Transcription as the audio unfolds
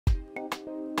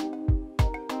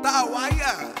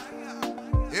Tawaya.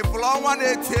 If long one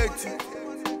take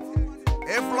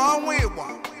if long way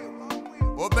one.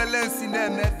 Obelensi ne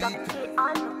medic.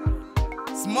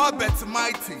 Small but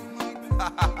mighty.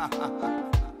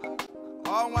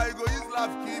 Oh my God, you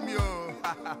love Kimio.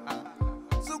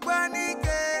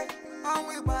 Subanike. Malamo!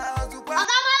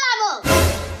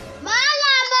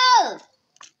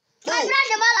 My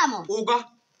friend Malamo. Oga.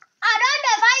 I don't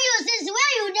define you since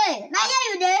where you there. Now here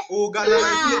you there. Oga,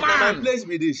 my place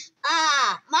with this.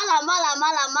 Mala.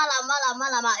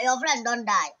 Your friend don't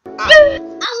die.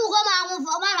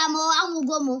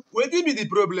 What be the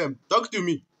problem? Talk to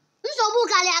me.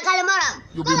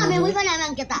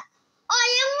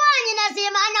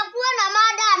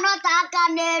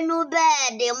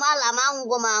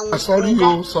 Sorry.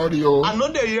 I know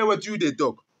they hear what you they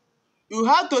talk. You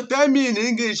have to tell me in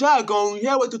English. I can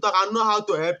hear what you talk. I know how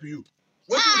to help you.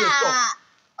 What do they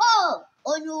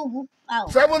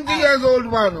talk? 70 years old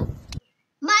man.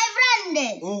 My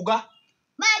friend. Oga.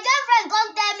 My girlfriend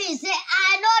come tell me, say,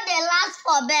 I know they last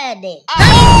for bed.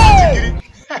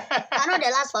 I know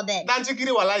they last for bed.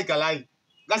 Danchikiri walai kalai.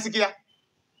 Gasikia.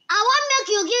 I want make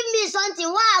you give me something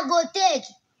what I go take.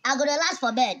 I go the last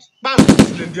for bed. Bam!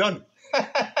 Splendid.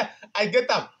 I get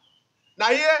them. Now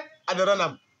here, I don't run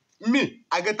them. Me,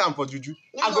 I get them for Juju.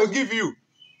 Yeah, I go give you.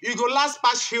 You go last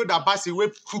pass shield that pass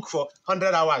away cook for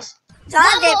 100 hours.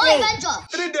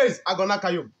 3 days, I go knock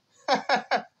you.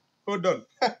 Hold on.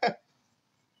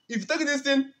 If you take this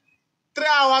thing, 3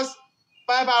 hours,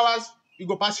 5 hours, you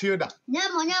go pass shield that. My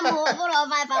friend.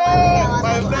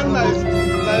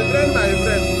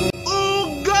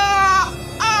 Uga!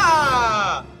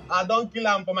 I don't kill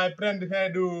him for my friend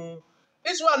head.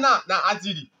 This one now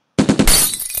Atidi.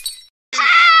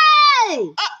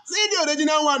 Hey! See the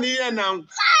original one here now.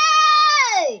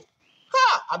 Hey!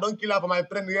 I don't kill her for my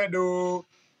friend head. You don't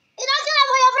kill him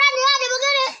for your friend head, you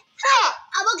get it?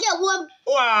 I'm okay, woman.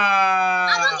 Wow!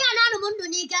 I'm okay,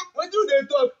 what do they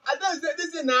talk? I don't say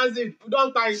this is Nazi. You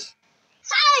don't tie.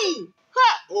 Hey!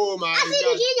 Oh my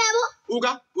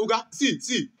God. Uga,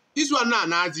 see. This one now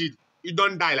Nazi. You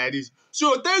don't die like this.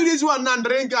 So take this one and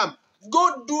drink him.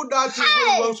 Go do that thing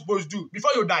what you were supposed to do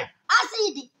before you die.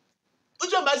 Acid.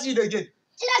 Which one acid again?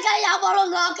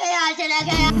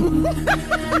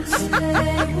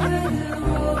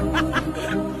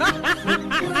 Okay.